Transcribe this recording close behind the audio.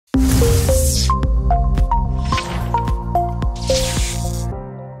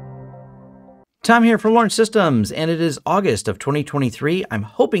Tom here for Lawrence Systems, and it is August of 2023. I'm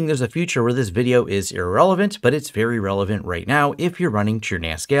hoping there's a future where this video is irrelevant, but it's very relevant right now if you're running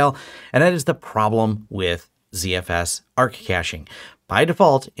TrueNAS Scale, and that is the problem with ZFS Arc caching. By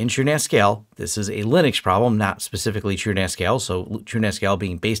default, in TrueNAS Scale, this is a Linux problem, not specifically TrueNAS Scale. So TrueNAS Scale,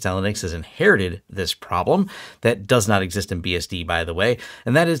 being based on Linux, has inherited this problem that does not exist in BSD, by the way,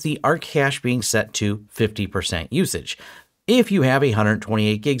 and that is the Arc cache being set to 50% usage. If you have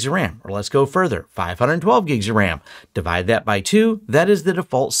 128 gigs of RAM, or let's go further, 512 gigs of RAM, divide that by 2, that is the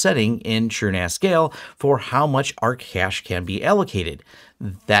default setting in TrueNAS Scale for how much Arc cache can be allocated.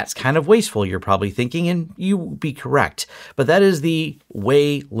 That's kind of wasteful, you're probably thinking, and you would be correct. But that is the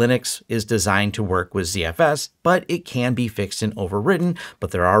way Linux is designed to work with ZFS, but it can be fixed and overridden, but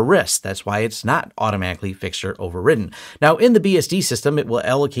there are risks. That's why it's not automatically fixed or overridden. Now, in the BSD system, it will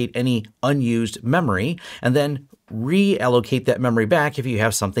allocate any unused memory and then reallocate that memory back if you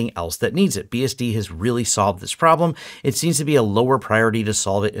have something else that needs it. BSD has really solved this problem. It seems to be a lower priority to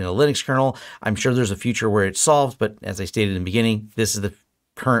solve it in a Linux kernel. I'm sure there's a future where it's solved, but as I stated in the beginning, this is the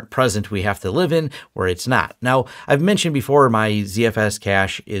current present we have to live in where it's not. Now, I've mentioned before my ZFS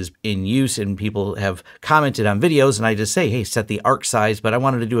cache is in use and people have commented on videos, and I just say, hey, set the arc size, but I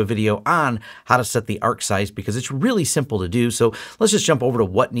wanted to do a video on how to set the arc size because it's really simple to do. So let's just jump over to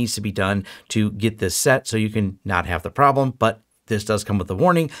what needs to be done to get this set so you can not have the problem. But this does come with a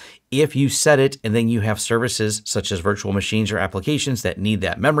warning. If you set it and then you have services such as virtual machines or applications that need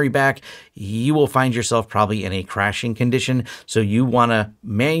that memory back, you will find yourself probably in a crashing condition. So you want to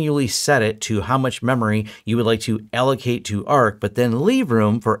manually set it to how much memory you would like to allocate to Arc, but then leave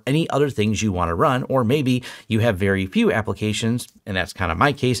room for any other things you want to run. Or maybe you have very few applications, and that's kind of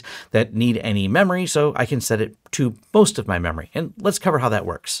my case, that need any memory. So I can set it to most of my memory. And let's cover how that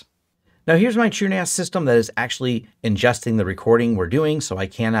works. Now here's my TrueNAS system that is actually ingesting the recording we're doing, so I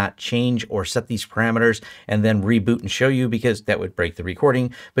cannot change or set these parameters and then reboot and show you because that would break the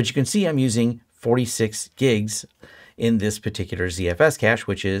recording. But you can see I'm using 46 gigs in this particular ZFS cache,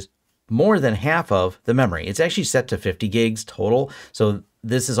 which is more than half of the memory. It's actually set to 50 gigs total. So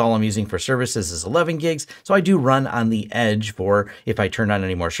this is all I'm using for services is 11 gigs. So I do run on the edge for if I turned on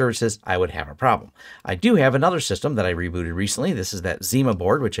any more services, I would have a problem. I do have another system that I rebooted recently. This is that Zima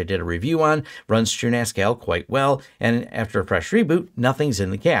board, which I did a review on, runs TrueNAS Scale quite well. And after a fresh reboot, nothing's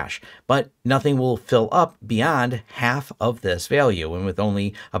in the cache, but nothing will fill up beyond half of this value. And with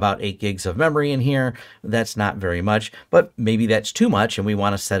only about 8 gigs of memory in here, that's not very much, but maybe that's too much and we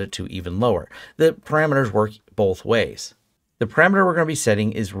want to set it to even lower. The parameters work both ways. The parameter we're going to be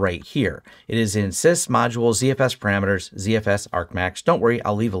setting is right here. It is in sys module ZFS parameters, ZFS Arc Max. Don't worry,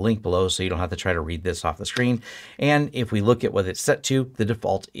 I'll leave a link below so you don't have to try to read this off the screen. And if we look at what it's set to, the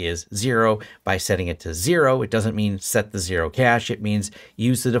default is 0. By setting it to 0, it doesn't mean set the 0 cache. It means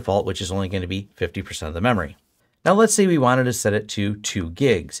use the default, which is only going to be 50% of the memory. Now let's say we wanted to set it to 2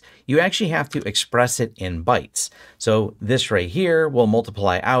 gigs. You actually have to express it in bytes. So this right here will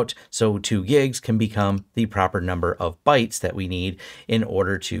multiply out, so 2 gigs can become the proper number of bytes that we need in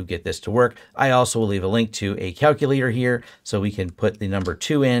order to get this to work. I also will leave a link to a calculator here so we can put the number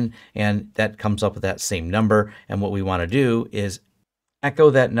 2 in, and that comes up with that same number. And what we want to do is echo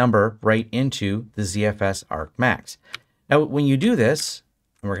that number right into the ZFS Arc Max. Now when you do this,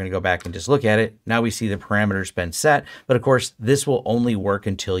 and we're going to go back and just look at it. Now we see the parameters been set, but of course this will only work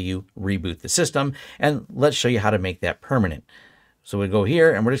until you reboot the system. And let's show you how to make that permanent. So we go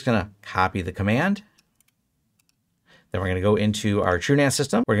here and we're just going to copy the command. Then we're going to go into our TrueNAS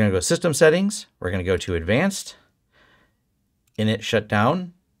system. We're going to go system settings. We're going to go to advanced, init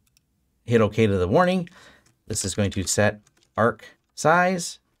shutdown, hit OK to the warning. This is going to set arc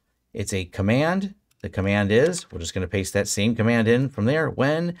size. It's a command. The command is, we're just going to paste that same command in from there.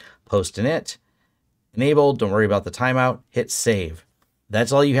 When, post init, enabled, don't worry about the timeout, hit save.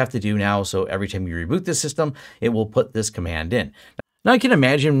 That's all you have to do now. So every time you reboot the system, it will put this command in. Now I can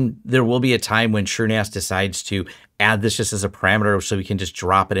imagine there will be a time when TrueNAS decides to add this just as a parameter so we can just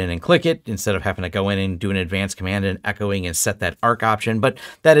drop it in and click it instead of having to go in and do an advanced command and echoing and set that arc option. But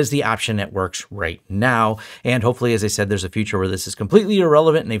that is the option that works right now. And hopefully, as I said, there's a future where this is completely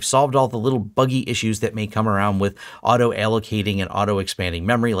irrelevant and they've solved all the little buggy issues that may come around with auto allocating and auto expanding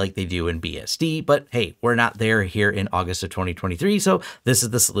memory like they do in BSD. But hey, we're not there here in August of 2023. So this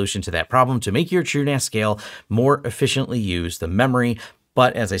is the solution to that problem to make your TrueNAS Scale more efficiently use the memory.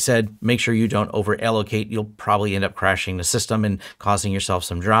 But as I said, make sure you don't over allocate. You'll probably end up crashing the system and causing yourself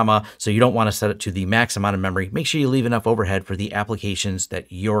some drama. So you don't want to set it to the max amount of memory. Make sure you leave enough overhead for the applications that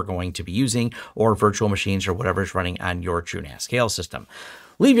you're going to be using or virtual machines or whatever's running on your TrueNAS Scale system.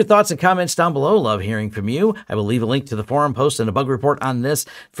 Leave your thoughts and comments down below. Love hearing from you. I will leave a link to the forum post and a bug report on this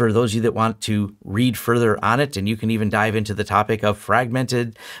for those of you that want to read further on it. And you can even dive into the topic of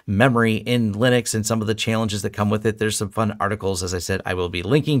fragmented memory in Linux and some of the challenges that come with it. There's some fun articles, as I said, I will be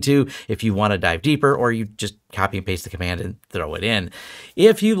linking to if you want to dive deeper, or you just copy and paste the command and throw it in.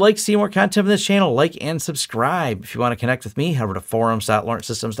 If you'd like to see more content on this channel, like and subscribe. If you want to connect with me, head over to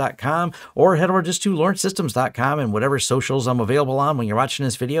forums.lawrencesystems.com or head over just to lawrencesystems.com, and whatever socials I'm available on when you're watching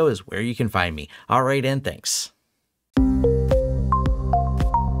this video is where you can find me. All right, and thanks.